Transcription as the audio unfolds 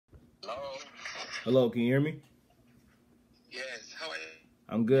Hello. Hello, can you hear me? Yes, how are you?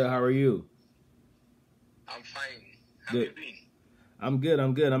 I'm good. How are you? I'm fine. How Good. you been?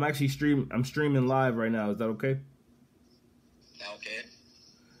 I'm good. I'm actually streaming live right now. Is that okay? Okay.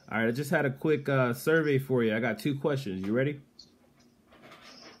 All right. I just had a quick survey for you. I got 2 questions. You ready?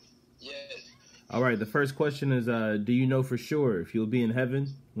 Yes. All right. The first question is, do you know for sure if you'll be in heaven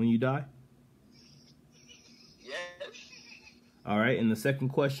when you die? Yes. All right. And the second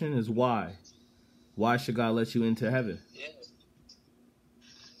question is why? Why should God let you into heaven? Yes.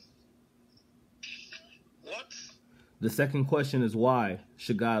 What? The second question is why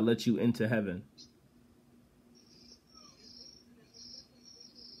should God let you into heaven?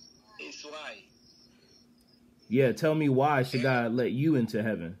 It's why. Yeah, tell me why should God let you into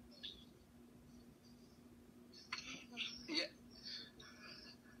heaven? Yeah.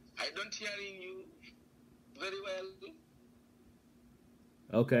 I don't hearing you very well.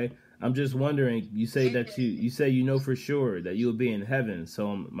 Okay. I'm just wondering, you say that you know for sure that you'll be in heaven.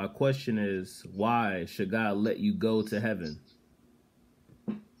 So my question is, why should God let you go to heaven?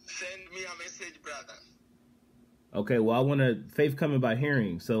 Send me a message, brother. Okay, well, faith coming by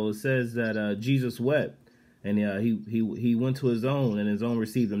hearing. So it says that Jesus wept, and he went to his own, and his own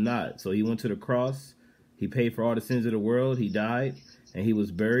received him not. So he went to the cross, he paid for all the sins of the world, he died, and he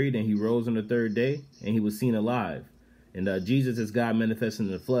was buried, and he rose on the 3rd day, and he was seen alive. And Jesus is God manifested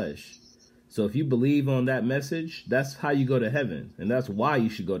in the flesh. So if you believe on that message, that's how you go to heaven, and that's why you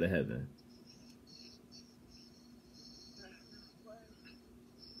should go to heaven.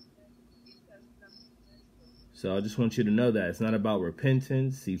 So I just want you to know that it's not about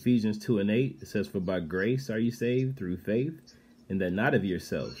repentance. Ephesians 2:8, it says, "For by grace are you saved through faith, and that not of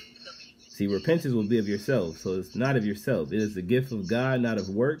yourself." See, repentance will be of yourself, so it's not of yourself. It is the gift of God, not of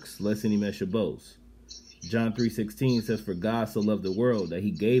works, lest any man should boast. John 3:16 says, "For God so loved the world that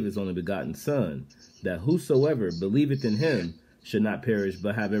he gave his only begotten Son, that whosoever believeth in him should not perish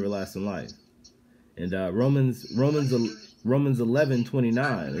but have everlasting life." And Romans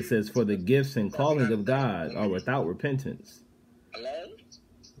 11:29, it says, "For the gifts and calling of God are without repentance." Hello?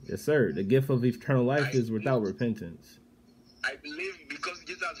 Yes, sir. The gift of eternal life is without repentance. I believe because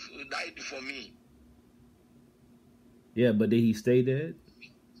Jesus died for me. Yeah, but did he stay dead?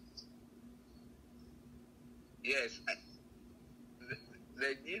 Yes.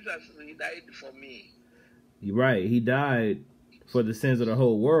 The Jesus died for me. You're right. He died for the sins of the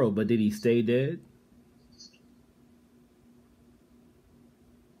whole world, but did he stay dead?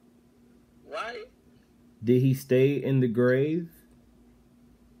 Why? Did he stay in the grave?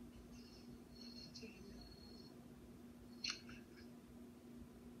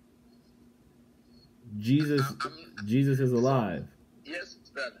 Jesus is alive. Yes,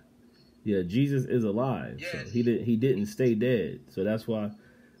 brother. Yeah, Jesus is alive. Yes. So he didn't stay dead. So that's why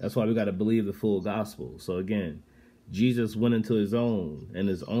we got to believe the full gospel. So again, Jesus went into his own, and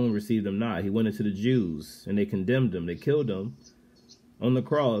his own received him not. He went into the Jews, and they condemned him. They killed him on the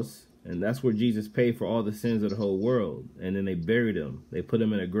cross, and that's where Jesus paid for all the sins of the whole world. And then they buried him. They put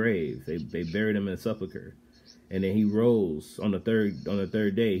him in a grave. They buried him in a sepulcher. And then he rose on the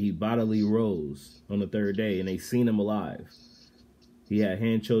third day. He bodily rose on the 3rd day, and they seen him alive. He had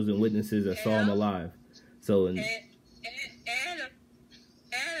hand-chosen witnesses that saw him alive. So, praise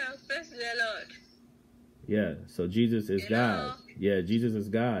the Lord. Yeah, so Jesus is God. Yeah, Jesus is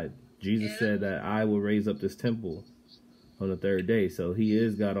God. Jesus said that I will raise up this temple on the 3rd day. So he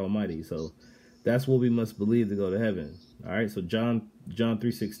is God Almighty. So that's what we must believe to go to heaven. All right, so John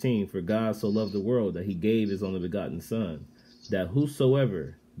 3:16, "For God so loved the world that he gave his only begotten Son, that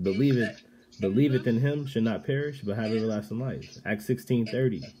whosoever believeth in him should not perish but have everlasting life." Acts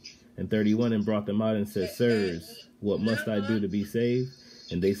 16:30 and 31, "And brought them out and said, Sirs, what must I do to be saved?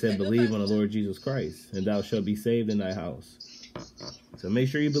 And they said, Believe on the Lord Jesus Christ, and thou shalt be saved in thy house." So make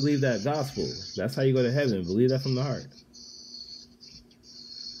sure you believe that gospel. That's how you go to heaven. Believe that from the heart.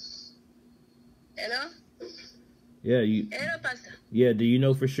 Hello? Yeah, Hello, Pastor. Yeah, do you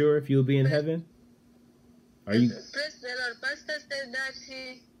know for sure if you'll be in heaven? Are you? Praise the Lord. Pastor said that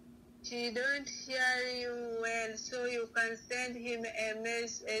she don't hear you well, so you can send him a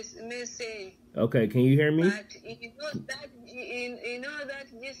message. Okay, can you hear me? But you know that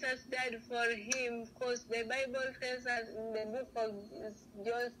Jesus died for him, because the Bible says that in the book of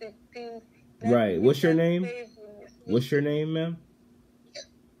John 16. Right. What's your name? What's your name, ma'am?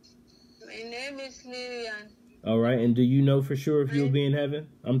 My name is Lillian. All right, and do you know for sure if you'll be in heaven?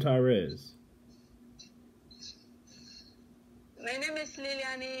 I'm Tyrese. My name is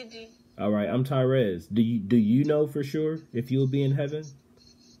Lillian Edie. All right, I'm Tyrese. Do you know for sure if you'll be in heaven?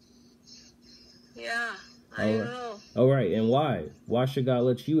 Yeah, I know. All right, and why? Why should God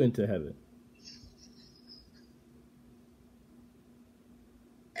let you into heaven?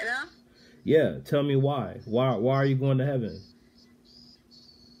 Hello? Yeah, tell me why. Why are you going to heaven?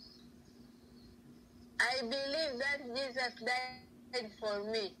 I believe that Jesus died for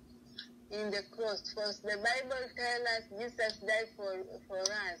me in the cross. Because the Bible tells us Jesus died for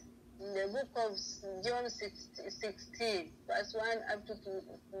us. In the book of John 16, verse 1 up to 2,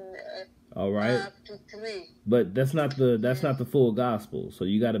 all right. Up to 3. But that's not the full gospel. So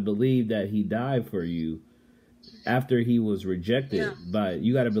you got to believe that he died for you after he was rejected by.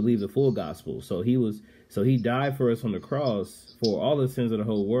 You got to believe the full gospel. So he died for us on the cross for all the sins of the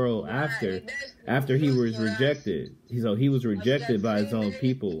whole world after he was rejected. So he was rejected by his own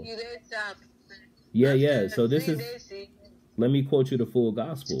people. Yeah. So this is. Let me quote you the full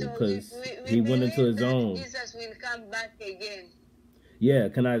gospel, because he went into his own. Jesus will come back again. Yeah,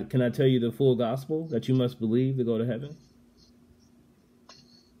 can I tell you the full gospel that you must believe to go to heaven?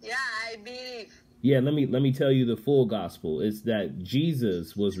 Yeah, I believe. Yeah, let me tell you the full gospel. It's that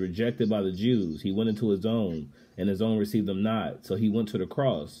Jesus was rejected by the Jews. He went into his own, and his own received him not. So he went to the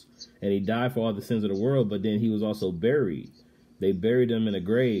cross, and he died for all the sins of the world, but then he was also buried. They buried him in a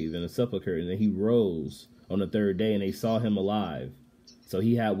grave, in a sepulcher, and then he rose on the third day, and they saw him alive. So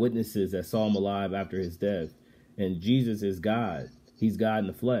he had witnesses that saw him alive after his death. And Jesus is God. He's God in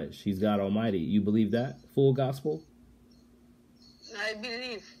the flesh. He's God Almighty. You believe that full gospel? I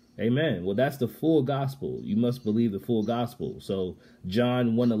believe. Amen. Well, that's the full gospel. You must believe the full gospel. So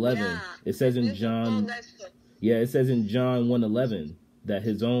John 1:11, it says in John, it says in John 1:11 that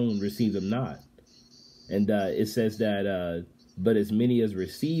his own received him not. And it says that, but as many as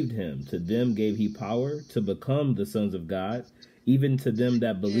received him, to them gave he power to become the sons of God, even to them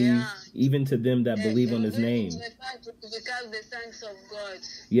that believe, believe on his name. To become the sons of God.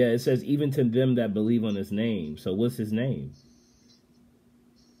 Yeah, it says even to them that believe on his name. So what's his name?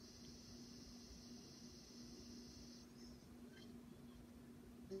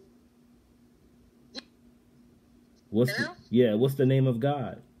 What's the name of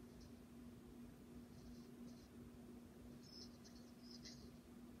God?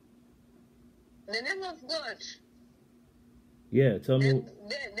 The name of God. Yeah, tell me. The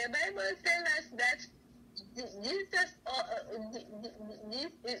Bible tells us that Jesus, in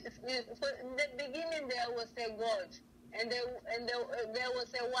the beginning there was a God, and there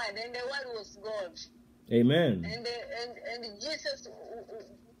was a Word, and the Word was God. Amen. And Jesus,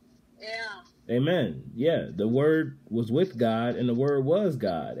 Amen. Yeah, the Word was with God, and the Word was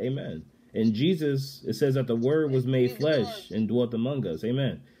God. Amen. And Jesus, it says that the Word was made flesh and dwelt among us.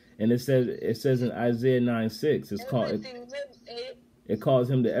 Amen. And it says in Isaiah 9:6, it calls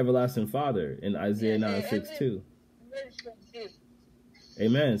him the everlasting Father in Isaiah 9:6 too.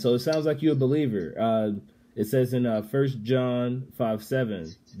 Amen. So it sounds like you're a believer. It says in 1 John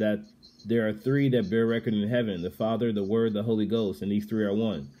 5:7 that there are three that bear record in heaven: the Father, the Word, the Holy Ghost, and these three are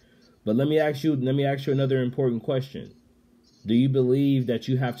one. But let me ask you another important question. Do you believe that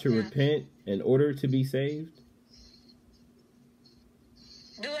you have to repent in order to be saved?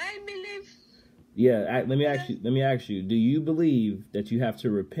 Do I believe? Yeah, let me ask you, do you believe that you have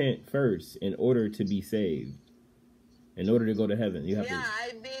to repent first in order to be saved? In order to go to heaven, you have to.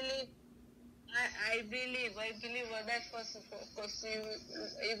 I believe. I believe well, that's possible, because you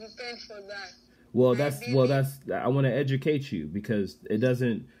repent for that. I want to educate you, because it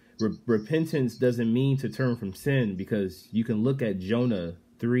doesn't repentance doesn't mean to turn from sin, because you can look at Jonah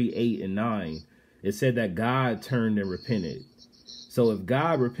 3:8 and 9. It said that God turned and repented. So if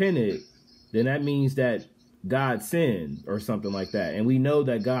God repented, then that means that God sinned or something like that. And we know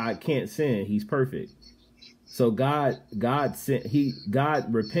that God can't sin. He's perfect. So God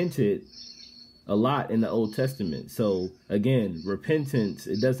repented a lot in the Old Testament. So again, repentance,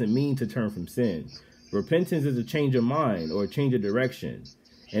 it doesn't mean to turn from sin. Repentance is a change of mind or a change of direction.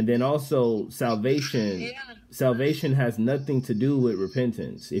 And then also salvation has nothing to do with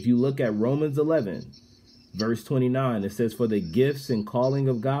repentance. If you look at Romans 11, verse 29, it says, for the gifts and calling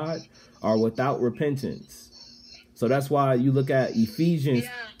of God are without repentance. So that's why you look at Ephesians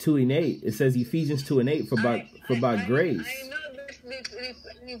 2:8. It says Ephesians 2:8 for by grace. I know that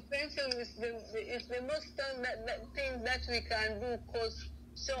repentance is the most thing that we can do, because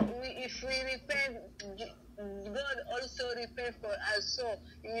if we repent, God also repent for us. So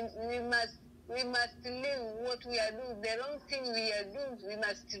we must leave what we are doing. The wrong thing we are doing, we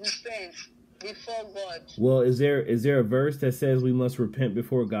must repent before God. Well, is there a verse that says we must repent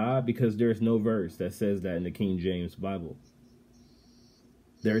before God? Because there's no verse that says that in the King James Bible.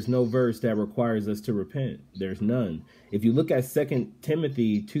 There's no verse that requires us to repent. There's none. If you look at 2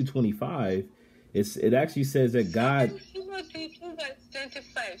 Timothy 2:25, It actually says that God. 2 Timothy 2 verse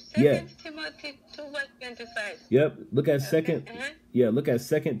 25. Yeah. Timothy 2 verse 25. Yep. Look at second. Yeah. Look at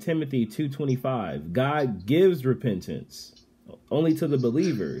 2 Timothy 2:25. God gives repentance only to the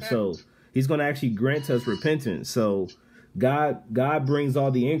believer. So He's going to actually grant us repentance. So God brings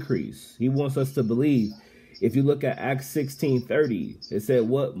all the increase. He wants us to believe. If you look at Acts 16:30, it said,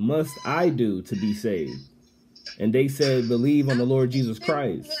 "What must I do to be saved?" And they said, "Believe on the Lord Jesus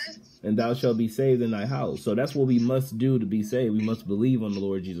Christ, and thou shalt be saved in thy house." So that's what we must do to be saved. We must believe on the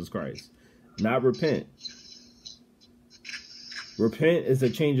Lord Jesus Christ, not repent. Repent is a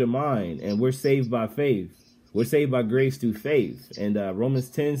change of mind, and we're saved by faith. We're saved by grace through faith. And Romans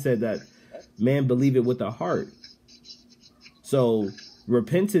 10 said that man believe it with the heart. So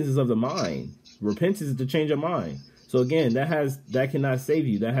repentance is of the mind. Repentance is the change of mind. So again, that cannot save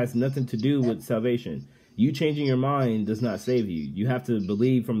you. That has nothing to do with salvation. You changing your mind does not save you. You have to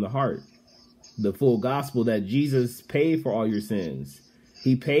believe from the heart the full gospel that Jesus paid for all your sins.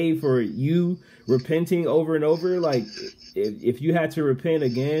 He paid for you repenting over and over. Like if you had to repent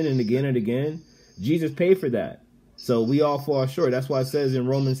again and again and again, Jesus paid for that. So we all fall short. That's why it says in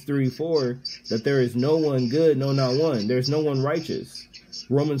Romans 3:4 that there is no one good, no, not one. There's no one righteous.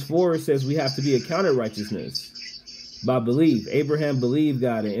 Romans 4 says we have to be accounted righteousness by belief. Abraham believed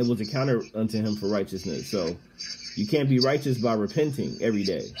God and it was accounted unto him for righteousness. So you can't be righteous by repenting every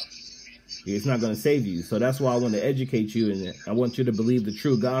day. It's not going to save you. So that's why I want to educate you, and I want you to believe the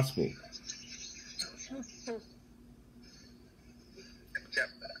true gospel.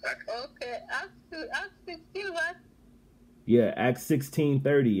 Okay, Acts 16 verse. Yeah, Acts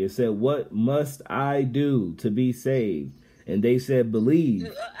 16:30. It said, "What must I do to be saved?" And they said, "Believe."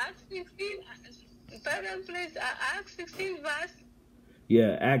 Acts 16, pardon please, Acts 16 verse.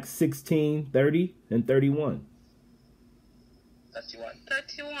 Yeah, Acts 16:30 and 31. 31.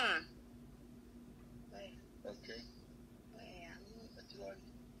 31. Okay. 31.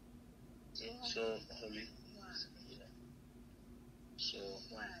 So, holy. So,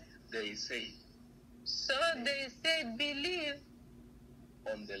 they say. So they say, believe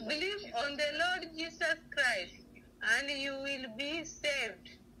On the Lord believe Jesus. on the Lord Jesus Christ, and you will be saved.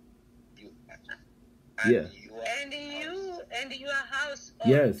 You, Yeah. And your house.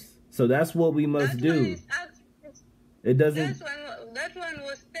 Yes. So that's what we must do. It doesn't. That one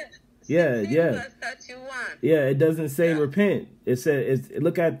was. Yeah. 31. Yeah. It doesn't say repent. It says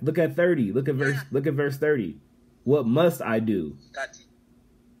look at 30. Look at verse 30. What must I do? 30.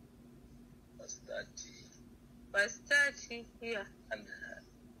 Verse 30. Yeah.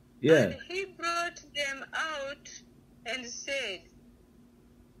 Yeah. And he brought them out and said,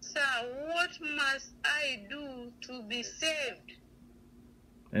 "Sir, what must I do to be saved?"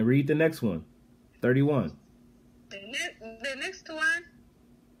 And read the next one. 31. The next one.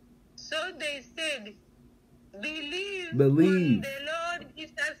 So they said, believe Believe. on the Lord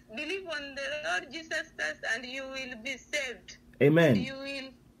Jesus. Believe on the Lord Jesus Christ, and you will be saved. Amen.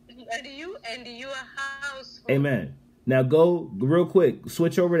 And you and your household. Amen. Now go real quick.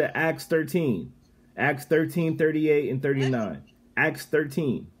 Switch over to Acts 13. Acts 13, 38 and 39. Acts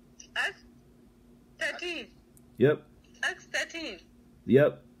 13. Acts 13. Yep. Acts 13.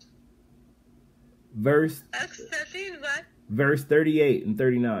 Yep. Acts 13, what? Verse 38 and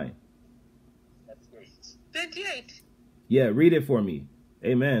 39. 38. Yeah, read it for me.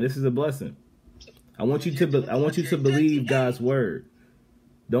 Amen. This is a blessing. I want you to believe God's word.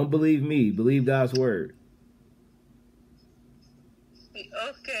 Don't believe me. Believe God's word.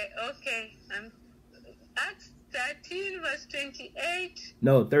 Okay. Acts 13 verse 28.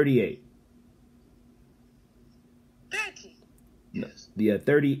 No, 38. 30. Yes. Yeah,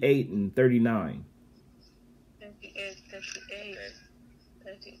 38 and 39. 38.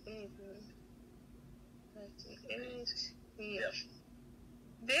 38. Yes.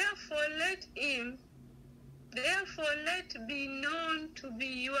 Therefore let be known to be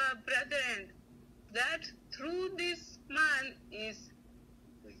your brethren that through this man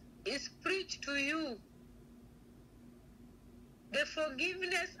is preached to you the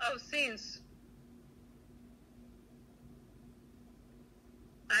forgiveness of sins,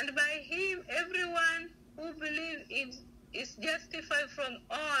 and by him everyone who believes is justified from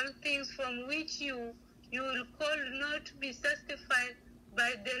all things from which you will call not to be justified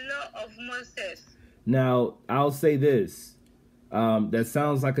by the law of Moses. Now, I'll say this. That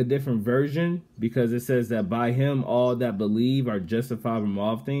sounds like a different version, because it says that by him all that believe are justified from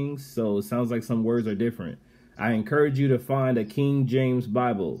all things. So it sounds like some words are different. I encourage you to find a King James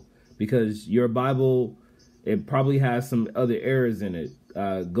Bible, because your Bible, it probably has some other errors in it.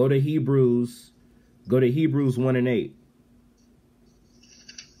 Go to Hebrews 1 and 8.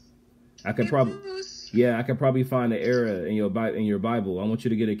 I could probably, yeah, I could probably find the error in your Bible. I want you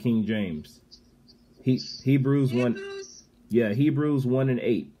to get a King James. Hebrews 1. Yeah, Hebrews 1 and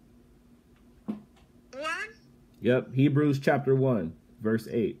 8. 1? Yep, Hebrews chapter 1, verse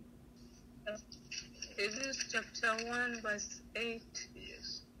 8. Hebrews chapter 1, verse 8.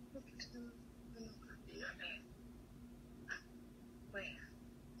 Yes. Where?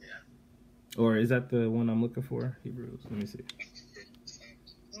 Yeah. Or is that the one I'm looking for? Hebrews. Let me see.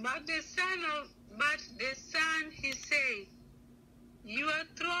 But the Son, he said, your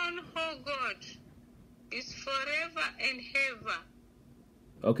throne, O God, is forever and ever.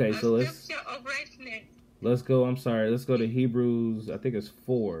 Okay, so let's go. I'm sorry. Let's go to Hebrews. I think it's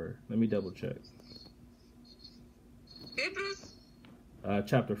 4. Let me double check. Hebrews?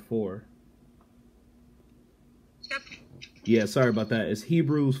 Chapter 4. Yeah, sorry about that. It's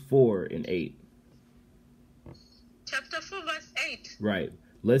Hebrews 4 and 8. Chapter 4, verse 8. Right.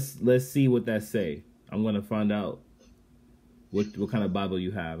 Let's see what that say. I'm gonna find out what kind of Bible you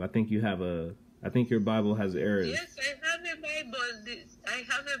have. I think your Bible has errors. Yes, I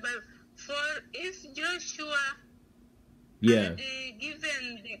have a Bible. For if Joshua had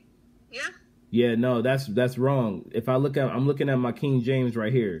given the, Yeah, no, that's wrong. If I'm looking at my King James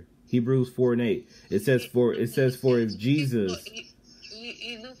right here, Hebrews 4 and 8. It says for if Jesus.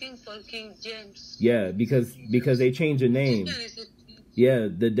 You're looking for King James. Yeah, because they changed the name. Yeah,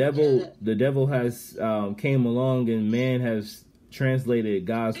 the devil has came along and man has translated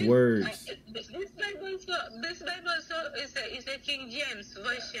God's words. This Bible is a King James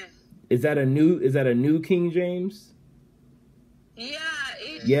version. Is that a new King James? Yeah.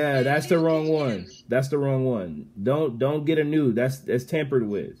 Yeah, that's the wrong one. That's the wrong one. Don't get a new. That's tampered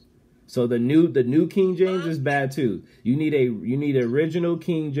with. So the new King James is bad too. You need original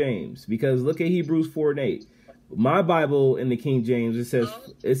King James, because look at Hebrews 4 and 8. My Bible in the King James, it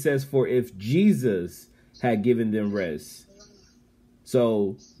says for if Jesus had given them rest.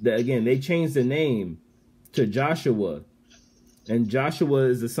 So again, they changed the name to Joshua, and Joshua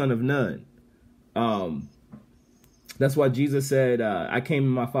is the son of Nun. That's why Jesus said, I came in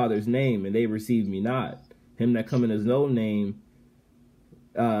my Father's name, and they received me not. Him that come in his own name,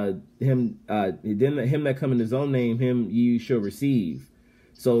 him that come in his own name, him you shall receive.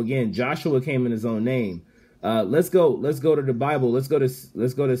 So again, Joshua came in his own name. Let's go to the Bible. Let's go to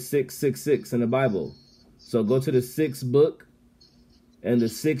 666 in the Bible. So go to the 6th book and the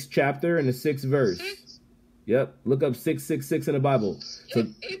 6th chapter and the 6th verse. Yep. Look up 666 in the Bible. So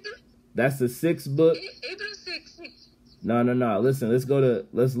that's the 6th book. No. Listen, let's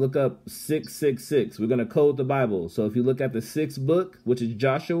look up 666. We're going to code the Bible. So if you look at the 6th book, which is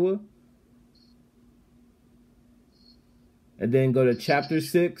Joshua, and then go to chapter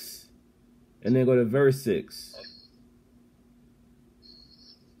 6, and then go to verse 6.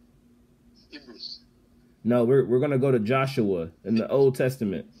 Hebrews. No, we're going to go to Joshua in the Old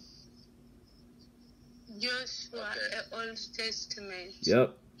Testament. Joshua, the Old Testament.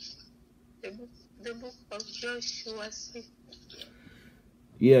 Yep. The book of Joshua.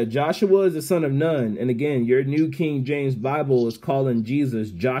 Yeah, Joshua is the son of Nun. And again, your new King James Bible is calling Jesus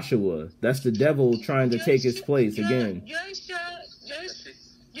Joshua. That's the devil trying to take his place again. Joshua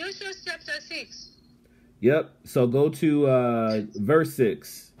chapter 6. Yep. So go to verse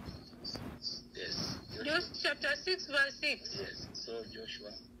 6. Yes. Joshua chapter 6, verse 6. Yes. So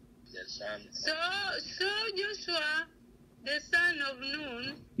Joshua, the son. So Joshua, the son of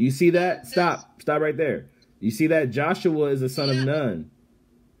Nun. You see that? Stop right there. You see that? Joshua is the son of Nun.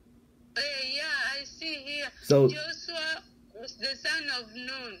 Yeah, I see here. So Joshua was the son of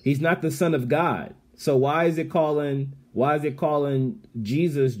Nun. He's not the son of God. So why is it calling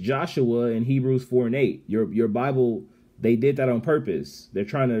Jesus Joshua in Hebrews 4 and 8? Your Bible, they did that on purpose. They're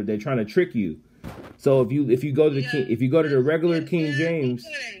trying to trick you. So if you go to the regular King James,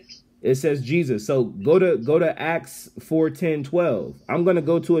 it says Jesus. So go to Acts 4:10-12. I'm going to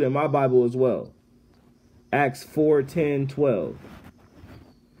go to it in my Bible as well. Acts 4:10-12.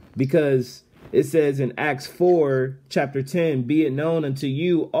 Because it says in Acts 4, chapter 10, be it known unto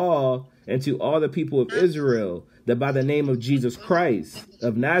you all and to all the people of Israel that by the name of Jesus Christ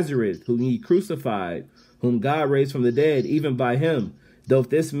of Nazareth, whom ye crucified, whom God raised from the dead, even by him, though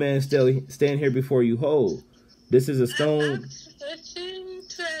this man still stand here before you whole. This is a stone. Acts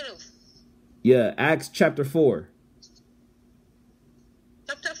 13:12. Yeah, Acts chapter 4.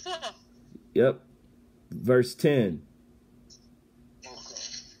 Chapter 4. Yep. Verse 10.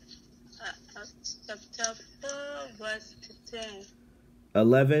 Chapter 4, verse 10.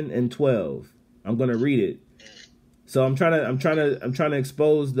 11 and 12. I'm going to read it. So I'm trying to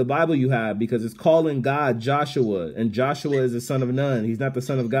expose the Bible you have, because it's calling God Joshua, and Joshua is the son of Nun. He's not the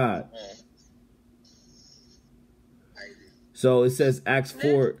son of God. So it says Acts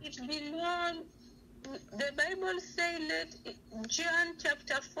 4. Let it be known. The Bible says, John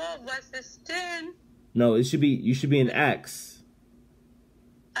chapter 4, verses 10. No, it should be, you should be in Acts.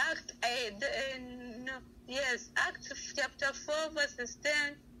 Acts chapter 4, verses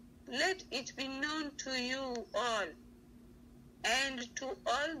 10. Let it be known to you all and to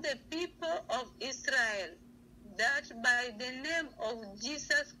all the people of Israel that by the name of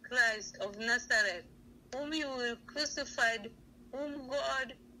Jesus Christ of Nazareth, whom you will crucified, whom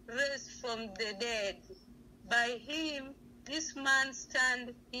God raised from the dead, by him this man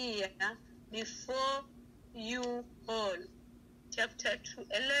stand here before you all. Chapter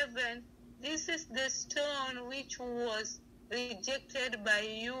 11, this is the stone which was rejected by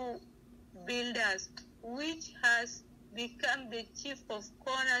you builders, which has become the chief of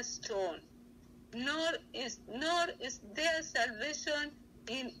cornerstone. Nor is there salvation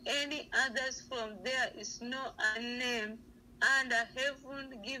in any others, from there is no other name under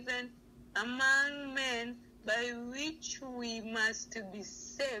heaven given among men by which we must be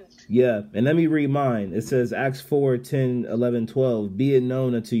saved. Yeah, and let me read mine. It says Acts 4, 10, 11, 12. Be it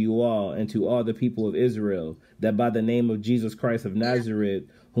known unto you all and to all the people of Israel that by the name of Jesus Christ of Nazareth,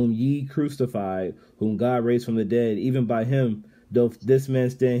 whom ye crucified, whom God raised from the dead, even by him doth this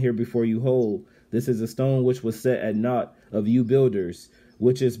man stand here before you whole. This is a stone which was set at naught of you builders,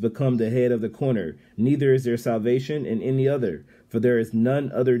 which is become the head of the corner. Neither is there salvation in any other, for there is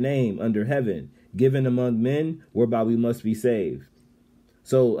none other name under heaven given among men whereby we must be saved.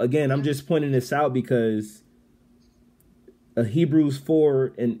 So again, I'm just pointing this out because Hebrews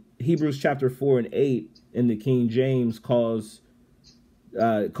chapter 4 and 8 in the King James calls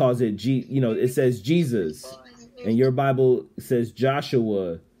it it says Jesus, and your Bible says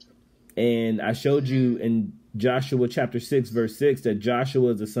Joshua. And I showed you in Joshua chapter 6 verse 6 that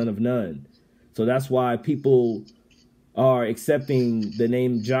Joshua is the son of Nun. So that's why people are accepting the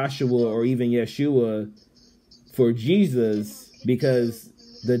name Joshua or even Yeshua for Jesus, because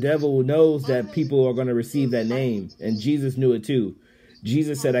the devil knows that people are going to receive that name, and Jesus knew it too.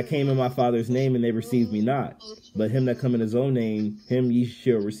 Jesus said, I came in my Father's name and they received me not, but him that come in his own name, him ye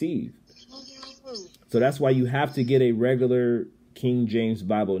shall receive. So that's why you have to get a regular King James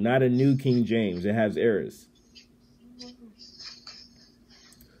Bible, not a new King James. It has errors.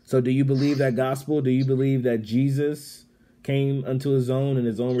 So do you believe that gospel? Do you believe that Jesus came unto his own and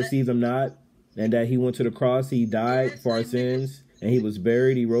his own received him not, and that he went to the cross, he died for our sins, and he was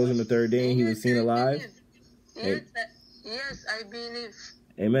buried, he rose on the third day, and he was seen alive? Yes, I believe.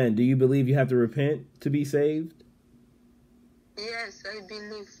 Amen. Do you believe you have to repent to be saved? Yes, I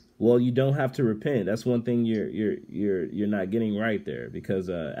believe. Well, you don't have to repent. That's one thing you're not getting right there, because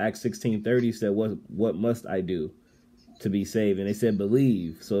Acts 16:30 said, "What must I do to be saved?" And they said,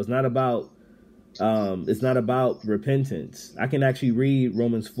 "Believe." So it's not about repentance. I can actually read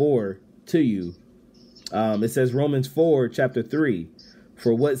Romans 4 to you. It says Romans 4 chapter 3.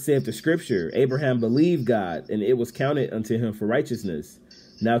 For what saith the scripture? Abraham believed God, and it was counted unto him for righteousness.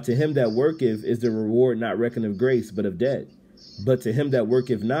 Now to him that worketh is the reward not reckoned of grace, but of debt. But to him that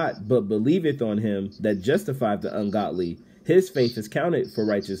worketh not, but believeth on him that justifieth the ungodly, his faith is counted for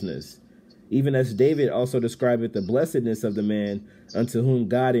righteousness. Even as David also describeth the blessedness of the man unto whom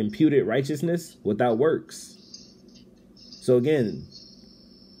God imputed righteousness without works. So again,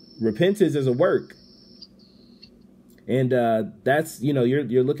 repentance is a work. And that's,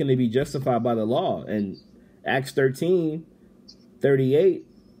 you're looking to be justified by the law. And Acts 13:38,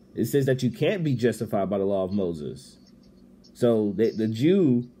 it says that you can't be justified by the law of Moses. So the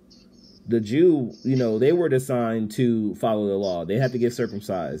Jew, they were designed to follow the law. They had to get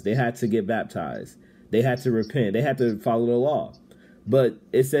circumcised. They had to get baptized. They had to repent. They had to follow the law. But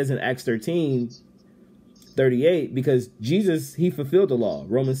it says in Acts 13:38, because Jesus, he fulfilled the law.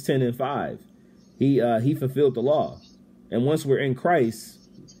 Romans 10:5, he fulfilled the law. And once we're in Christ,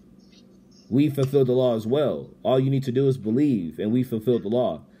 we fulfill the law as well. All you need to do is believe, and we fulfill the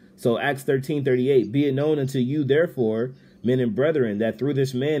law. So Acts 13:38, be it known unto you, therefore, men and brethren, that through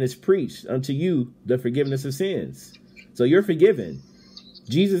this man is preached unto you the forgiveness of sins. So you're forgiven.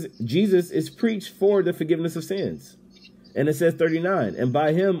 Jesus is preached for the forgiveness of sins. And it says 39, and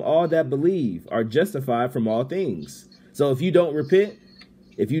by him all that believe are justified from all things. So if you didn't repent,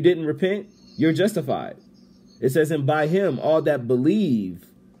 you're justified. It says, and by him all that believe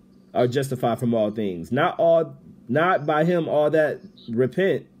are justified from all things. Not by him all that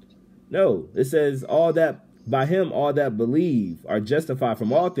repent. No, it says by him all that believe are justified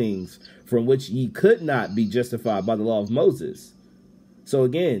from all things, from which ye could not be justified by the law of Moses. So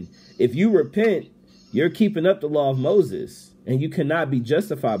again, if you repent, you're keeping up the law of Moses, and you cannot be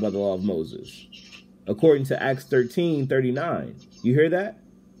justified by the law of Moses. according to Acts 13:39. You hear that?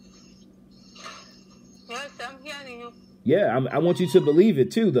 Yes, I'm hearing you. Yeah, I want you to believe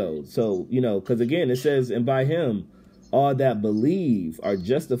it too, though. So, you know, because again, it says, and by him, all that believe are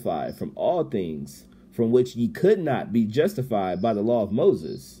justified from all things from which ye could not be justified by the law of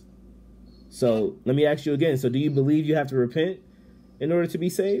Moses. So let me ask you again. So do you believe you have to repent in order to be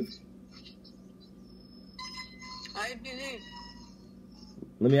saved? I believe.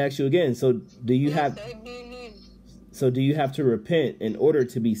 Let me ask you again. So do you have? I believe. So do you have to repent in order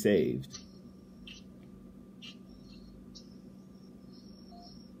to be saved?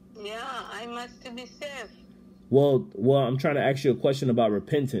 Yeah, I must be saved. Well, I'm trying to ask you a question about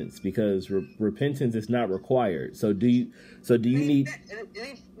repentance because repentance is not required. So do you need?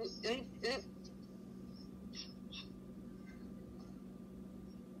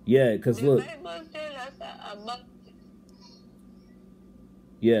 Yeah, because look.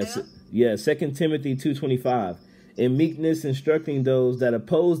 Yes, yeah. 2 Timothy 2:25. In meekness instructing those that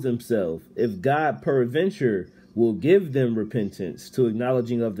oppose themselves, if God peradventure will give them repentance to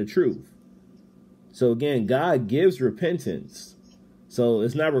acknowledging of the truth. So again, God gives repentance. So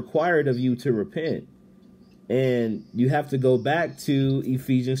it's not required of you to repent. And you have to go back to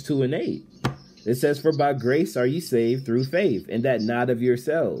Ephesians 2:8. It says, for by grace are ye saved through faith, and that not of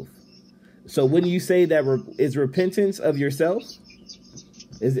yourself. So wouldn't you say that is repentance of yourself?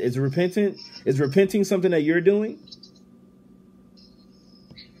 Is repenting something that you're doing?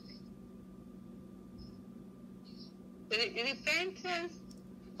 Repentance,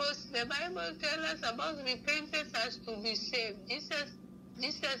 because the Bible tells us about repentance as to be saved.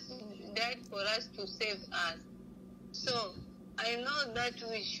 Jesus died for us to save us. So I know that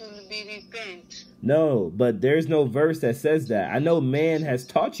we should be repent. No, but there's no verse that says that. I know man has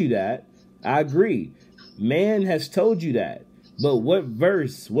taught you that. I agree. Man has told you that. But what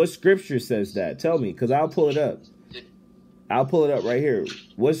verse, what scripture says that? Tell me, because I'll pull it up. I'll pull it up right here.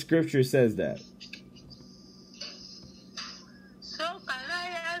 What scripture says that? So can I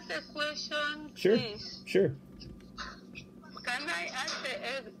ask a question, Sure, please? Can sure. I ask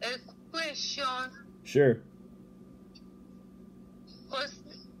a question? Sure. Because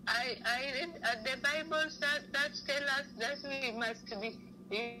I read the Bible that tells us that we must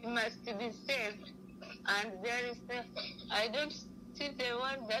be saved. And there is I don't see the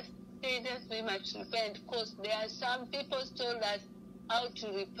one that says that we must repent, because there are some people told us how to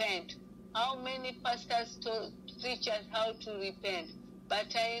repent. How many pastors told preachers how to repent?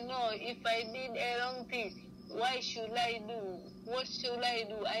 But I know if I did a wrong thing, why should I do? What should I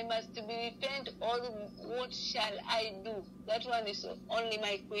do? I must be repent, or what shall I do? That one is only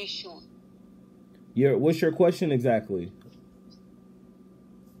my question. What's your question exactly?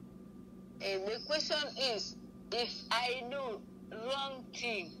 The question is, if I do wrong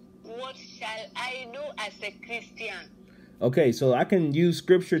thing, what shall I do as a Christian? Okay, so I can use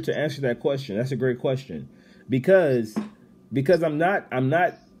scripture to answer that question. That's a great question. Because I'm not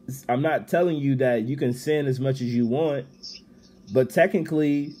telling you that you can sin as much as you want, but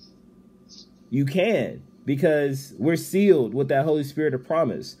technically you can, because we're sealed with that Holy Spirit of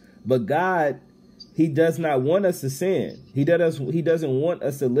promise. But God, he does not want us to sin. He doesn't want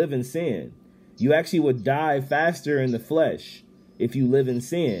us to live in sin. You actually would die faster in the flesh if you live in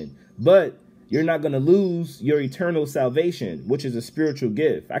sin. But you're not going to lose your eternal salvation, which is a spiritual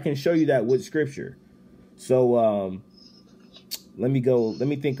gift. I can show you that with scripture. So let me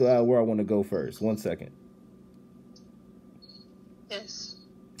think where I want to go first. 1 second. Yes.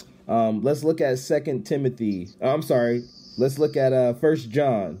 Let's look at 2 Timothy. I'm sorry. Let's look at 1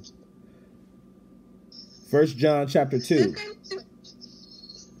 John. 1 John chapter 2.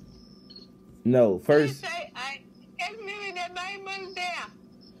 No, first. I help me with the Bible there.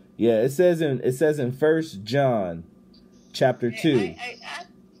 Yeah, it says in 1 John chapter 2. I asked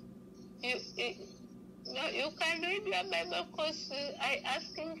you can read your Bible, because I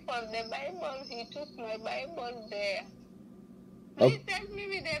asked him for the Bible. He took my Bible there. Please help me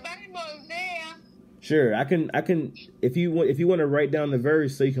with the Bible there. Sure, I can. If you want to write down the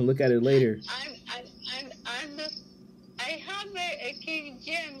verse so you can look at it later. And I have a King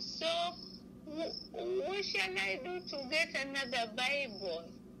James, so what shall I do to get another Bible?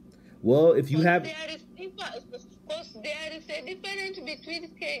 Well, if you have, there is a difference between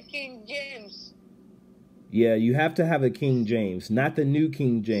King James. Yeah, you have to have a King James, not the New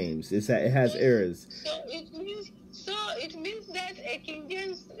King James. It has errors. So it means that a King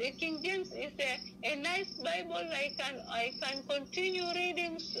James is a nice Bible. I can continue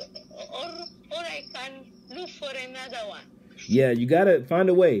reading, or I can look for another one. Yeah, you gotta find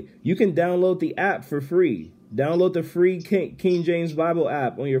a way. You can download the app for free. Download the free King James Bible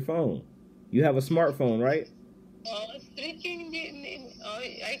app on your phone. You have a smartphone, right? I can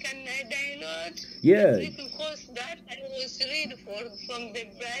download. Yeah. Because that I was read from the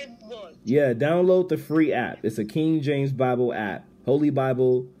Bible. Yeah, download the free app. It's a King James Bible app. Holy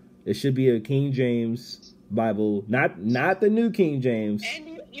Bible. It should be a King James Bible, not the New King James.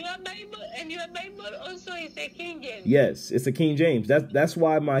 And your Bible also is a King James. Yes, it's a King James. That's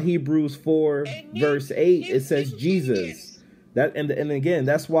why my Hebrews 4 verse 8 it says Jesus. That and again,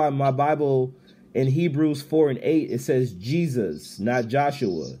 that's why my Bible in Hebrews 4 and 8 it says Jesus, not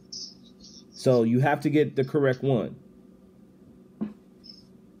Joshua. So you have to get the correct one.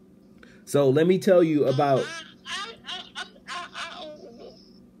 So let me tell you about.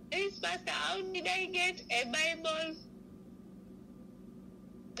 How did I get a Bible?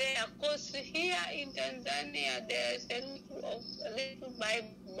 There, because here in Tanzania there is a little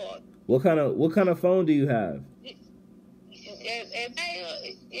Bible. What kind of phone do you have? A Bible,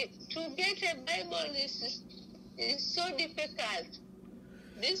 to get a Bible is so difficult.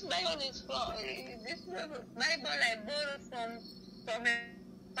 This Bible is this Bible I borrowed from a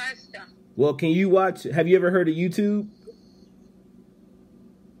pastor. Well, can you watch? Have you ever heard of YouTube?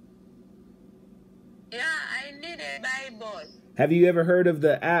 Yeah, I need a Bible. Have you ever heard of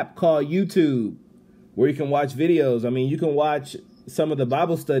the app called YouTube, where you can watch videos? I mean, you can watch some of the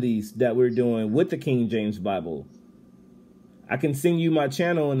Bible studies that we're doing with the King James Bible. I can send you my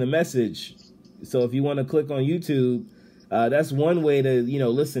channel in the message. So if you want to click on YouTube, that's one way to,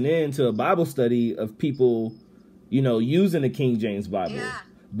 listen in to a Bible study of people, using the King James Bible. Yeah.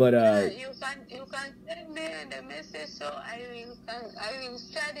 But you can send me the message, so I will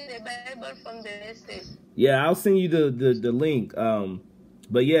study the Bible from the message. Yeah, I'll send you the link.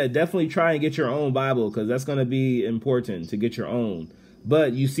 But yeah, definitely try and get your own Bible, because that's going to be important to get your own.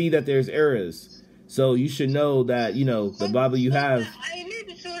 But you see that there's errors, so you should know that the Bible you have. I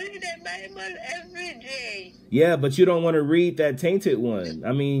need to read the Bible every day. Yeah, but you don't want to read that tainted one.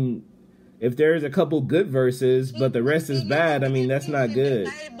 I mean, if there's a couple good verses, but the rest is bad, I mean, that's not good.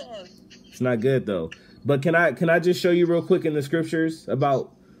 It's not good, though. But can I just show you real quick in the scriptures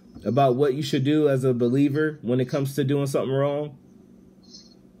about what you should do as a believer when it comes to doing something wrong?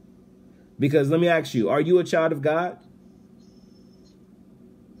 Because let me ask you, are you a child of God?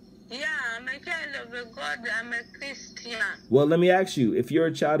 Yeah, I'm a child of God. I'm a Christian. Well, let me ask you, if you're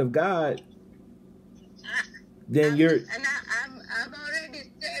a child of God, then you're... And I'm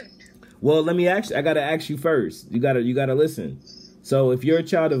already saved. Well, let me I gotta ask you first. You gotta listen. So if you're a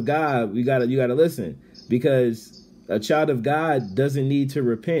child of God, you gotta listen, because a child of God doesn't need to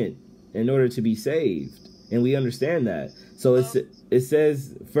repent in order to be saved, and we understand that. So it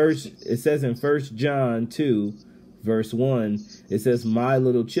says in 1 John 2, verse 1, it says, "My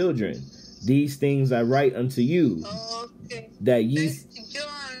little children, these things I write unto you, that ye." First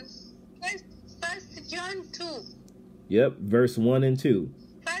John 2. Yep, verse 1 and 2.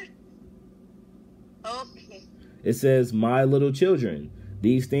 Okay. It says, "My little children,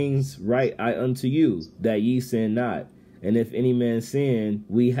 these things write I unto you, that ye sin not. And if any man sin,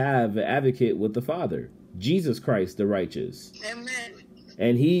 we have an advocate with the Father, Jesus Christ the righteous. Amen.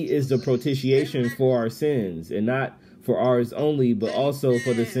 And he is the propitiation for our sins, and not for ours only, but also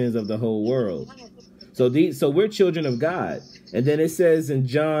for the sins of the whole world." So we're children of God. And then it says in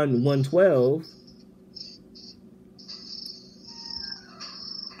John 1:12.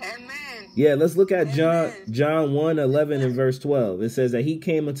 Yeah, let's look at John 1:11 and verse 12. It says that he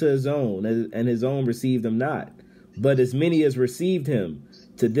came unto his own, and his own received him not. But as many as received him,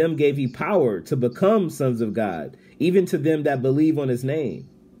 to them gave he power to become sons of God, even to them that believe on his name.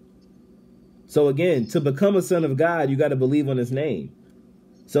 So again, to become a son of God, you got to believe on his name.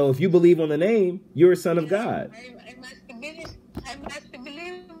 So if you believe on the name, you're a son of God. I must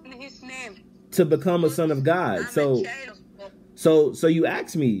believe in his name to become a son of God. So you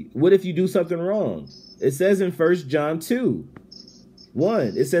ask me, what if you do something wrong? It says in 1 John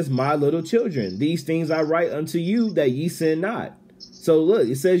 2:1, it says, "My little children, these things I write unto you, that ye sin not." So look,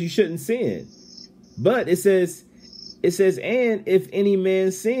 it says you shouldn't sin. But it says, "And if any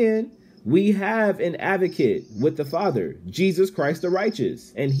man sin, we have an advocate with the Father, Jesus Christ the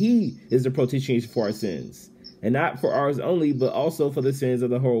righteous. And he is the propitiation for our sins. And not for ours only, but also for the sins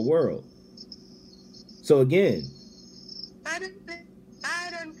of the whole world." So again,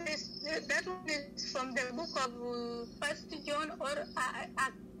 that one is from the book of 1 John or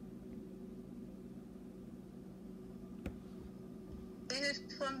it is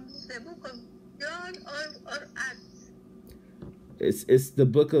from the book of John or Acts. It's the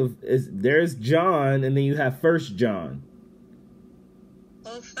book of, there's John, and then you have 1 John.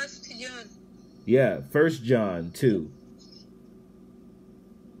 Oh, 1 John. Yeah, 1 John 2.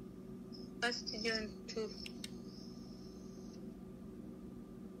 1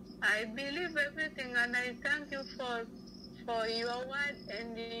 I believe everything, and I thank you for your word,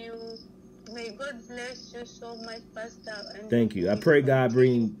 and you may God bless you so much, Pastor. And thank you. I pray God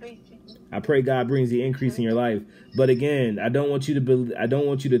brings the increase in your life. But again, I don't want you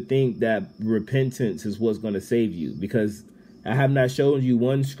to think that repentance is what's going to save you, because I have not shown you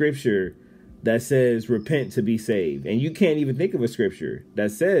one scripture that says repent to be saved. And you can't even think of a scripture that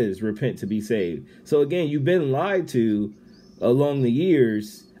says repent to be saved. So again, you've been lied to along the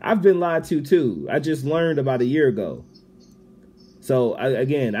years. I've been lied to too. I just learned about a year ago. So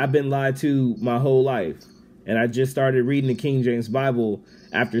again, I've been lied to my whole life. And I just started reading the King James Bible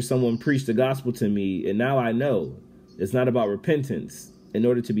after someone preached the gospel to me. And now I know it's not about repentance in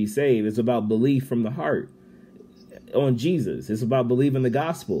order to be saved. It's about belief from the heart on Jesus. It's about believing the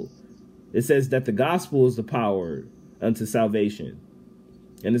gospel. It says that the gospel is the power unto salvation.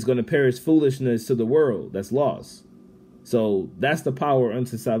 And it's going to perish foolishness to the world that's lost. So that's the power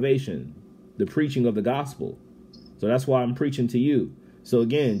unto salvation, the preaching of the gospel. So that's why I'm preaching to you. So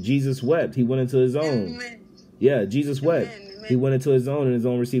again, Jesus wept. He went into his own. Amen. Yeah, Jesus wept. Amen. He went into his own, and his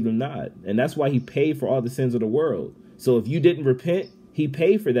own received him not. And that's why he paid for all the sins of the world. So if you didn't repent, he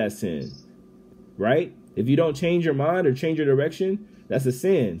paid for that sin. Right? If you don't change your mind or change your direction, that's a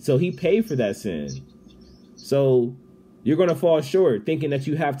sin. So he paid for that sin. So you're going to fall short thinking that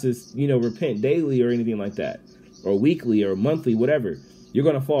you have to, repent daily or anything like that, or weekly or monthly, whatever. You're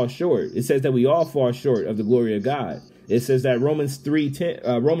going to fall short. It says that we all fall short of the glory of God. It says that Romans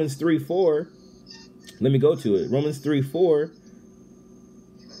 3:4. Let me go to it. Romans 3:4.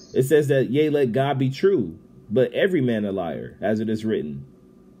 It says that, yea, let God be true, but every man a liar, as it is written.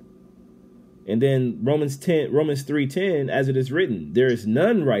 And then Romans 3:10, as it is written, there is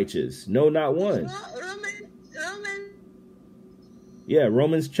none righteous, no, not one. Yeah,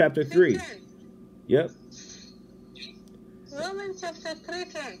 Romans chapter 3. Yep. Romans chapter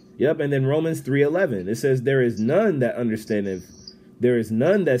 3:10. Yep, and then Romans 3:11. It says, there is none that understandeth, there is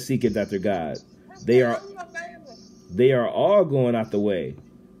none that seeketh after God. They are all going out the way.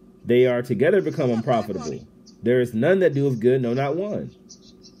 They are together become unprofitable. There is none that doeth good, no, not one.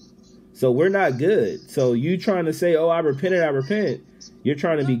 So we're not good. So you trying to say, oh, I repent. You're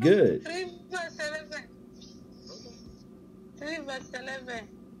trying to be good. 3 verse 11. 3 verse 11.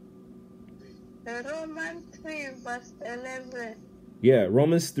 Romans 3 verse 11. Yeah,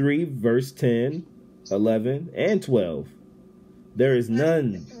 Romans 3 verse 10, 11, and 12. There is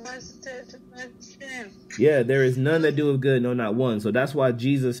none. Yeah, there is none that doeth good, no, not one. So that's why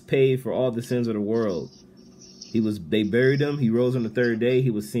Jesus paid for all the sins of the world. They buried him. He rose on the third day.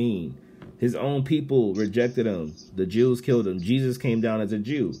 He was seen. His own people rejected him. The Jews killed him. Jesus came down as a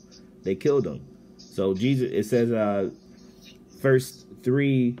Jew. They killed him. So Jesus, it says, 1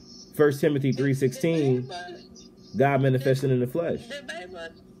 Timothy 3:16, God manifested in the flesh. The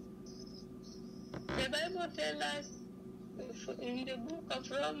Bible tells us in the book of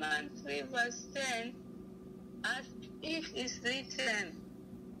Romans 3 verse 10, as if it's written,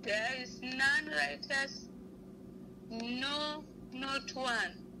 there is none righteous, no, not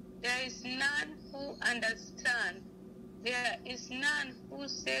one. There is none who understand. There is none who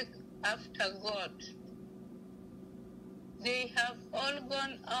seek after God. They have all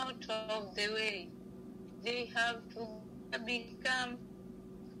gone out of the way. They have become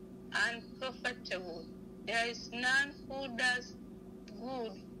unprofitable. There is none who does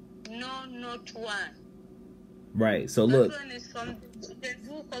good, no, not one. Right. So look. That one is from the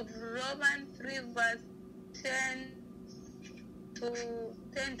book of Romans 3 verse 10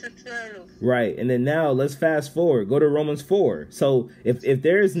 to 12. Right. And then now let's fast forward. Go to Romans 4. So if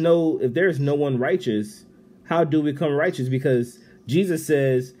there is no one righteous, how do we become righteous? Because Jesus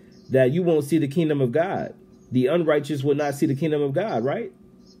says that you won't see the kingdom of God. The unrighteous will not see the kingdom of God, right?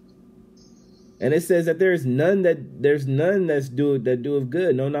 And it says that there's none that doeth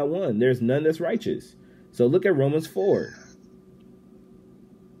good, no, not one. There's none that's righteous. So look at Romans 4.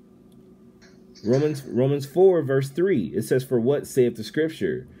 Romans 4 verse 3. It says, for what saith the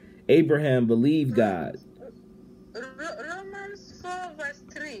scripture? Abraham believed God. Romans 4 verse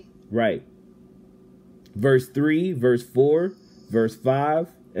 3. Right. Verse 3, verse 4, verse 5,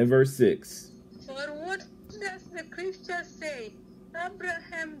 and verse 6. For what does the scripture say?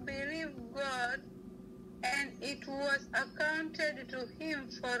 Abraham believed God, and it was accounted to him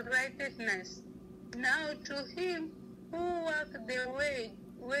for righteousness. Now to him who works the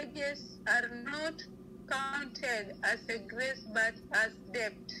wages are not counted as a grace but as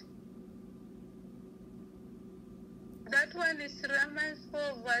debt. That one is Romans 4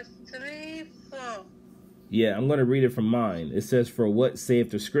 verse 3, 4. Yeah, I'm going to read it from mine. It says, for what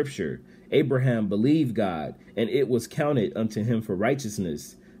saith the scripture? Abraham believed God, and it was counted unto him for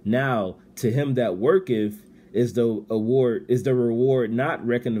righteousness. Now to him that worketh is the reward not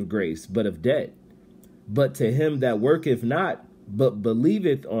reckoned of grace, but of debt. But to him that worketh not, but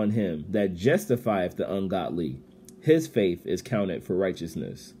believeth on him that justifieth the ungodly, his faith is counted for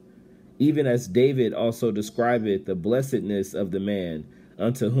righteousness. Even as David also describeth the blessedness of the man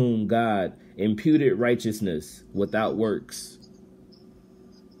unto whom God imputed righteousness without works.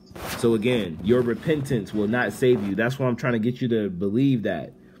 So again, your repentance will not save you. That's why I'm trying to get you to believe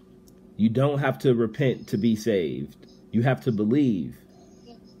that. You don't have to repent to be saved. You have to believe.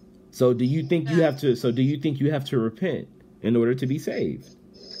 So do you think you have to repent in order to be saved?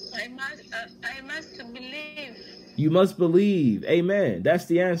 I must believe. You must believe. Amen. That's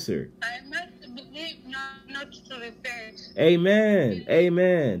the answer. I must believe, not to repent. Amen.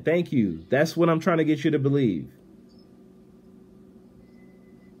 Amen. Thank you. That's what I'm trying to get you to believe.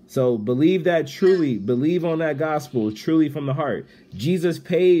 So believe that truly. Believe on that gospel truly from the heart. Jesus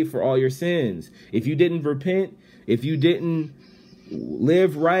paid for all your sins. If you didn't repent, if you didn't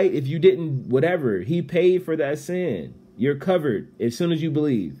live right, if you didn't whatever, he paid for that sin. You're covered as soon as you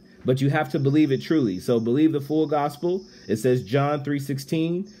believe. But you have to believe it truly. So believe the full gospel. It says John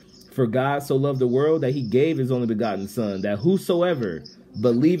 3:16, for God so loved the world that he gave his only begotten son, that whosoever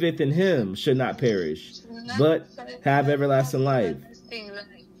believeth in him should not perish, but have everlasting life.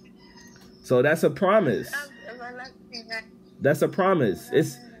 So that's a promise. That's a promise.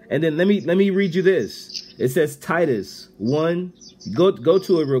 And then let me read you this. It says Titus 1. Go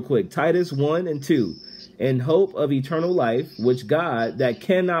to it real quick. Titus 1 and 2. In hope of eternal life, which God that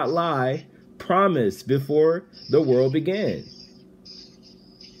cannot lie promised before the world began.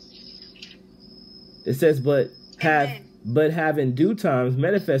 It says, but have in due times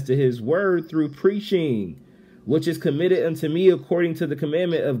manifested his word through preaching, which is committed unto me according to the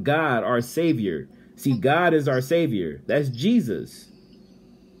commandment of God, our Savior. See, God is our Savior. That's Jesus.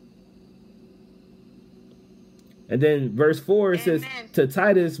 And then verse 4 says, to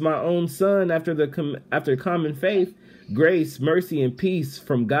Titus, my own son, after common faith, grace, mercy, and peace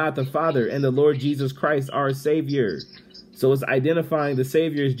from God the Father and the Lord Jesus Christ, our Savior. So it's identifying the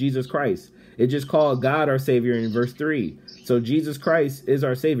Savior as Jesus Christ. It just called God our Savior in verse 3. So Jesus Christ is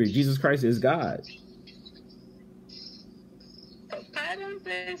our Savior. Jesus Christ is God. Pardon,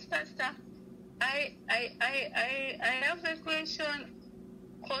 please, Pastor. I have a question.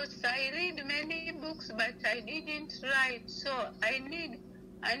 Because I read many books, but I didn't write. So I need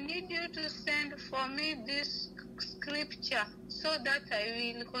you to send for me this scripture so that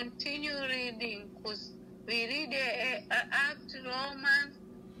I will continue reading. Because we read Acts, Romans,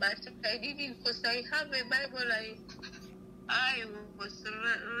 but I didn't. Because I have a Bible I was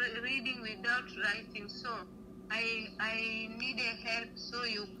reading without writing. So I need a help. So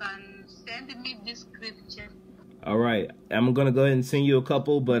you can send me this scripture. All right, I'm going to go ahead and send you a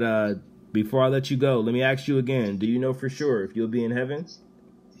couple, but before I let you go, let me ask you again. Do you know for sure if you'll be in heaven?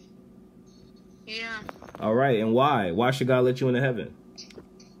 Yeah. All right, and why? Why should God let you into heaven?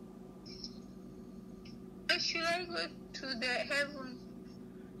 Why should I go to the heaven?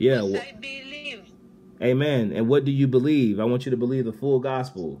 Yeah. Because I believe. Amen. And what do you believe? I want you to believe the full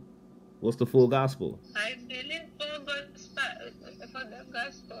gospel. What's the full gospel? I believe for the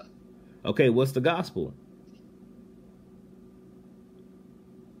gospel. Okay, what's the gospel?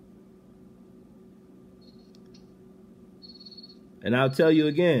 And I'll tell you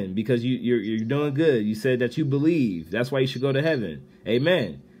again, because you're doing good. You said that you believe. That's why you should go to heaven.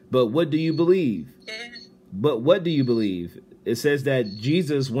 Amen. But what do you believe? Yes. But what do you believe? It says that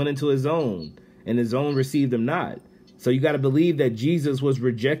Jesus went into his own, and his own received him not. So you got to believe that Jesus was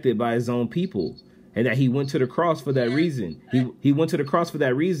rejected by his own people, and that he went to the cross for that reason. He went to the cross for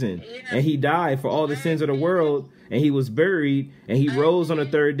that reason, and he died for all the sins of the world, and he was buried, and he rose on the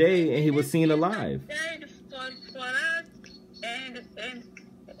third day, and he was seen alive. Died for us, and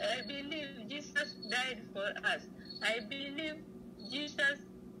I believe Jesus died for us. I believe Jesus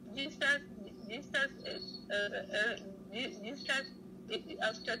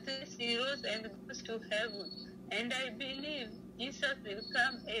after this he rose and goes to heaven, and I believe Jesus will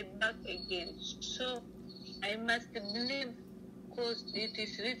come back again. So I must believe because it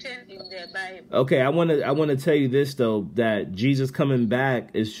is written in the Bible. Okay, I want to tell you this though, that Jesus coming back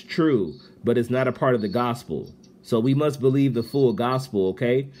is true, but it's not a part of the gospel. So we must believe the full gospel.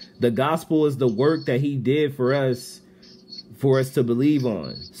 Okay, the gospel is the work that he did for us to believe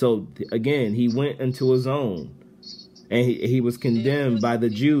on. So again, he went into his own, and he was condemned by the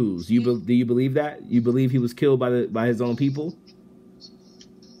Jews. Do you believe that? You believe he was killed by his own people?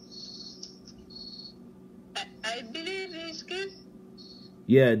 I believe he's killed.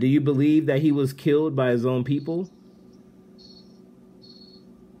 Yeah. Do you believe that he was killed by his own people?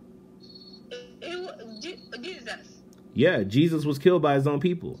 Jesus. Yeah, Jesus was killed by his own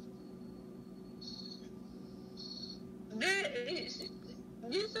people.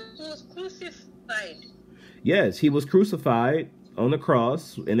 Jesus was crucified. Yes, he was crucified on the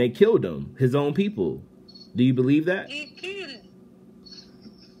cross, and they killed him, his own people. Do you believe that? He killed.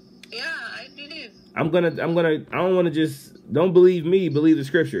 Yeah, I believe. I don't want to just, don't believe me, believe the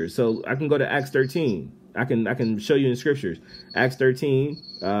scriptures. So I can go to Acts 13. I can show you in the scriptures. Acts 13,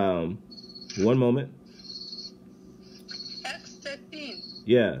 one moment. Acts 13.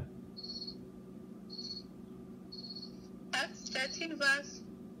 Yeah. Acts 13 verse.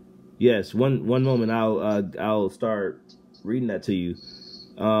 Yes, one moment. I'll start reading that to you.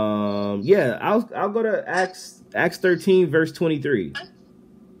 Yeah, I'll go to Acts 13 verse 23.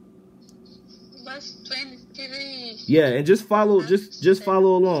 Verse 23. Yeah, and just follow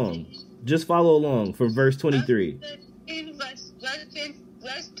follow along. Just follow along from verse 23. Verse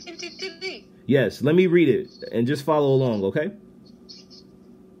 23. Yes, let me read it and just follow along, okay?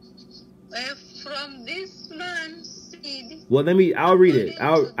 From this man's seed. Well, I'll read it.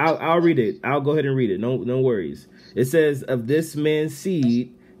 I'll read it. I'll go ahead and read it. No worries. It says, of this man's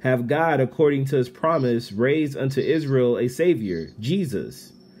seed have God, according to his promise, raised unto Israel a Savior,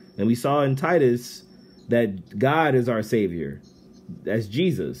 Jesus. And we saw in Titus that God is our Savior. That's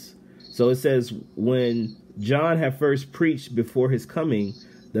Jesus. So it says, when John had first preached before his coming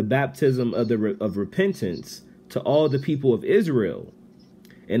the baptism of repentance to all the people of Israel,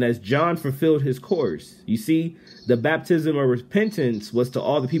 and as John fulfilled his course, you see, the baptism of repentance was to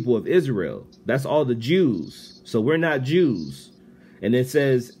all the people of Israel. That's all the Jews. So we're not Jews. And it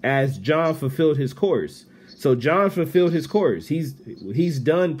says, as John fulfilled his course. So John fulfilled his course. He's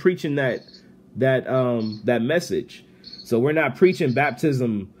done preaching that message. So we're not preaching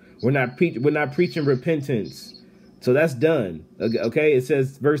baptism. We're not preaching repentance. So that's done. Okay. It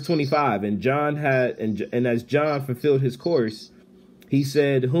says verse 25, and as John fulfilled his course, he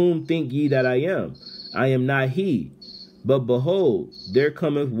said, whom think ye that I am? I am not he. But behold, there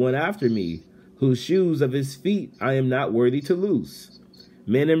cometh one after me, whose shoes of his feet I am not worthy to loose.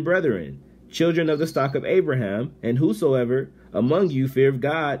 Men and brethren, children of the stock of Abraham, and whosoever among you fear of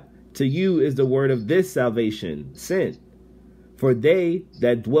God, to you is the word of this salvation sent. For they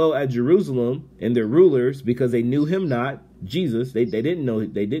that dwell at Jerusalem, and their rulers, because they knew him not, Jesus, they didn't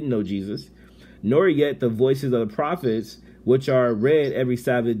know Jesus, nor yet the voices of the prophets, which are read every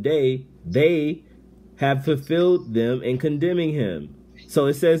Sabbath day, they have fulfilled them in condemning him. So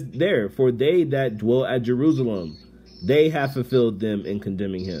it says there, for they that dwell at Jerusalem, they have fulfilled them in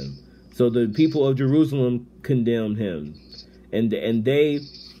condemning him. So the people of Jerusalem condemned him. And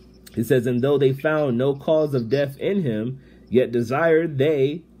it says, and though they found no cause of death in him, yet desired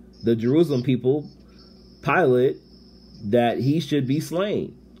they, the Jerusalem people, Pilate, that he should be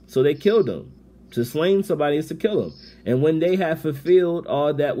slain. So they killed him. To slain somebody is to kill him. And when they had fulfilled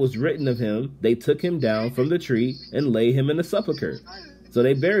all that was written of him, they took him down from the tree and laid him in a sepulchre. So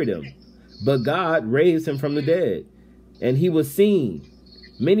they buried him. But God raised him from the dead. And he was seen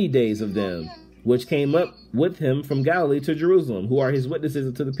many days of them, which came up with him from Galilee to Jerusalem, who are his witnesses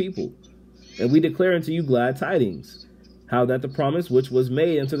unto the people. And we declare unto you glad tidings, how that the promise which was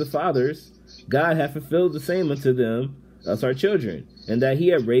made unto the fathers, God hath fulfilled the same unto them, us our children, and that he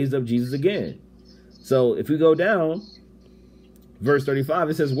had raised up Jesus again. So if we go down, verse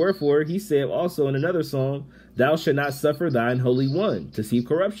 35, it says, wherefore he said also in another song, thou shalt not suffer thine Holy One to see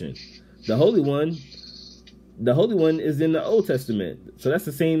corruption. The Holy One is in the Old Testament. So that's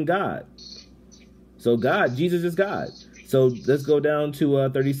the same God. So Jesus is God. So let's go down to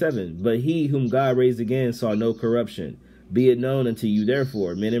 37. But he whom God raised again saw no corruption. Be it known unto you,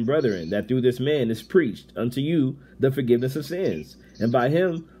 therefore, men and brethren, that through this man is preached unto you the forgiveness of sins. And by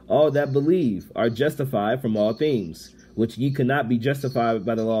him all that believe are justified from all things, which ye could not be justified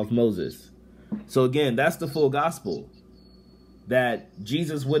by the law of Moses. So again, that's the full gospel. That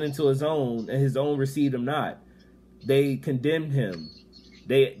Jesus went into his own, and his own received him not. They condemned him.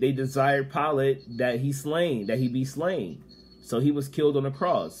 They desired Pilate that he be slain. So he was killed on the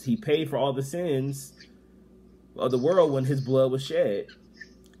cross. He paid for all the sins of the world when his blood was shed.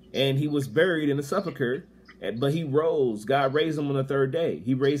 And he was buried in a sepulchre. But he rose. God raised him on the third day.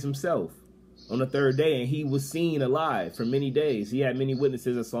 He raised himself on the third day. And he was seen alive for many days. He had many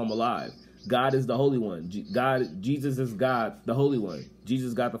witnesses that saw him alive. God is the Holy One. Jesus is God, the Holy One.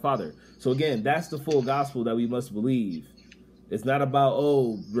 Jesus, God the Father. So again, that's the full gospel that we must believe. It's not about,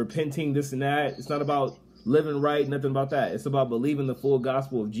 repenting this and that. It's not about living right, nothing about that. It's about believing the full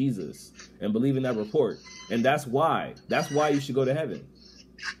gospel of Jesus and believing that report. And that's why you should go to heaven.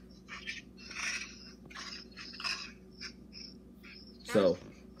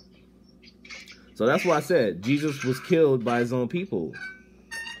 So that's why I said Jesus was killed by his own people,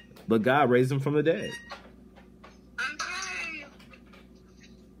 but God raised him from the dead. I'm telling you.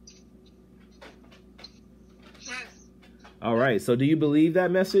 Yes. All right. So do you believe that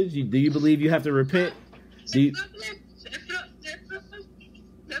message? Do you believe you have to repent? The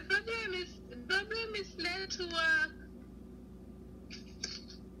problem is network.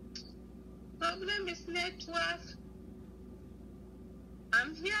 Problem is network.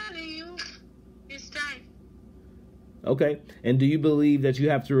 I'm hearing you this time. Okay. And do you believe that you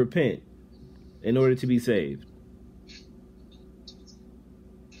have to repent in order to be saved?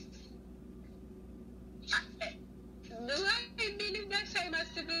 Do I believe that I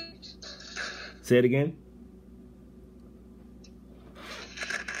must do it? Say it again.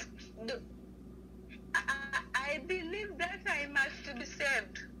 I believe that I must be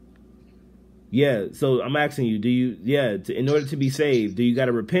saved. Yeah, so I'm asking you, do you, in order to be saved, do you got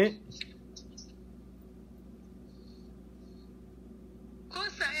to repent?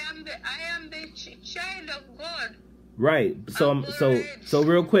 Because I am the child of God. Right. So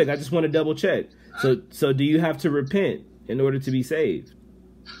real quick, I just want to double check. So do you have to repent in order to be saved?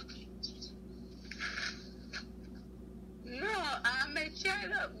 No, I'm a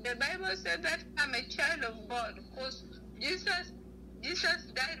child of, the Bible said that I'm a child of God because Jesus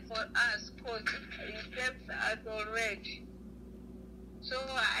died for us because he saved us already. So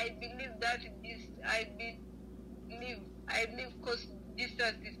I believe that I believe because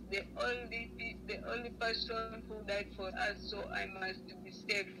Jesus is the only person who died for us, so I must be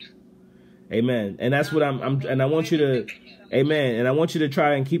saved. Amen. And that's what and I want you to, amen. And I want you to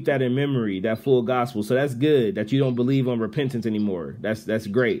try and keep that in memory, that full gospel. So that's good that you don't believe on repentance anymore. That's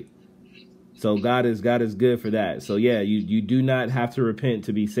great. So God is good for that. So yeah, you do not have to repent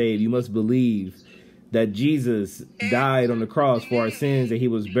to be saved. You must believe that Jesus died on the cross for our sins, that he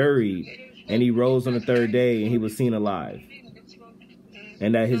was buried and he rose on the third day and he was seen alive.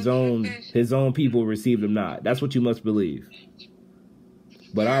 And that his own people received him not. That's what you must believe.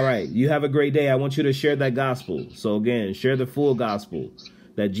 But all right, you have a great day. I want you to share that gospel. So again, share the full gospel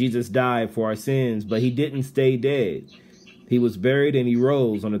that Jesus died for our sins, but he didn't stay dead. He was buried and he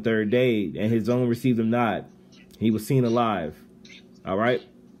rose on the third day, and his own received him not. He was seen alive. All right?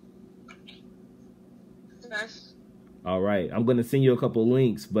 Yes. All right. I'm going to send you a couple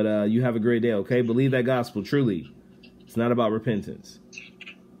links, but you have a great day, okay? Believe that gospel, truly. It's not about repentance.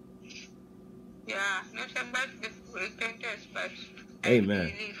 Yeah, not about repentance, but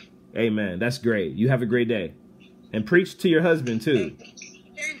amen. Amen. That's great. You have a great day. And preach to your husband, too.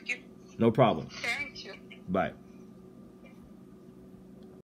 Thank you. No problem. Thank you. Bye.